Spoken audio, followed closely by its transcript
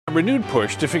A renewed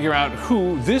push to figure out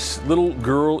who this little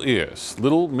girl is.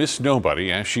 Little Miss Nobody,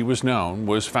 as she was known,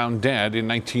 was found dead in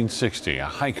 1960. A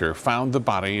hiker found the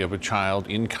body of a child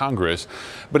in Congress,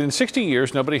 but in 60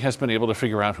 years, nobody has been able to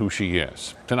figure out who she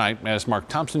is. Tonight, as Mark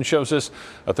Thompson shows us,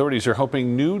 authorities are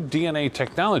hoping new DNA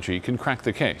technology can crack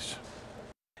the case.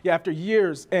 Yeah, after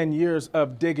years and years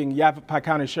of digging, Yavapai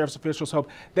County Sheriff's officials hope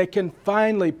they can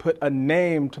finally put a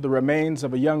name to the remains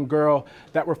of a young girl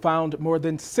that were found more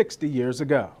than 60 years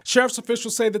ago. Sheriff's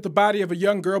officials say that the body of a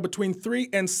young girl between 3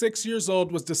 and 6 years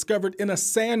old was discovered in a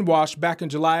sand wash back in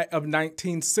July of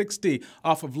 1960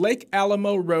 off of Lake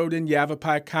Alamo Road in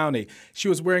Yavapai County. She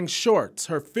was wearing shorts,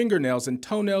 her fingernails and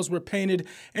toenails were painted,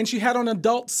 and she had on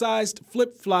adult-sized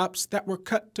flip-flops that were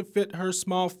cut to fit her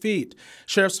small feet.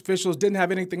 Sheriff's officials didn't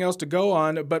have anything else to go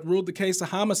on, but ruled the case a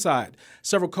homicide.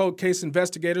 Several cold case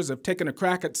investigators have taken a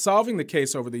crack at solving the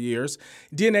case over the years.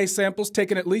 DNA samples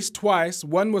taken at least twice.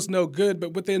 One was no good,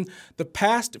 but within the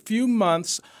past few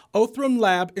months, Othram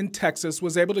Lab in Texas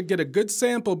was able to get a good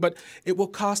sample, but it will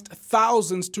cost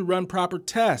thousands to run proper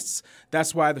tests.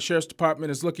 That's why the Sheriff's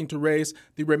Department is looking to raise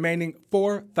the remaining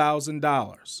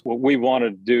 $4,000. What we want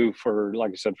to do for,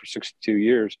 like I said, for 62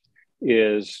 years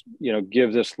is,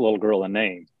 give this little girl a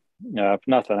name. If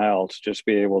nothing else, just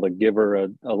be able to give her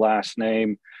a last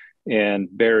name and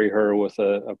bury her with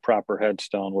a proper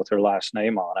headstone with her last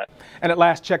name on it. And at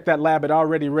last check, that lab had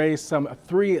already raised some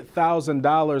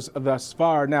 $3,000 thus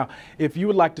far. Now, if you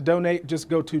would like to donate, just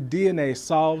go to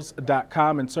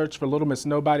DNAsolves.com and search for Little Miss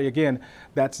Nobody. Again,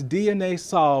 that's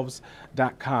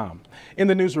DNAsolves.com. In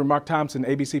the newsroom, Mark Thompson,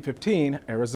 ABC 15, Arizona.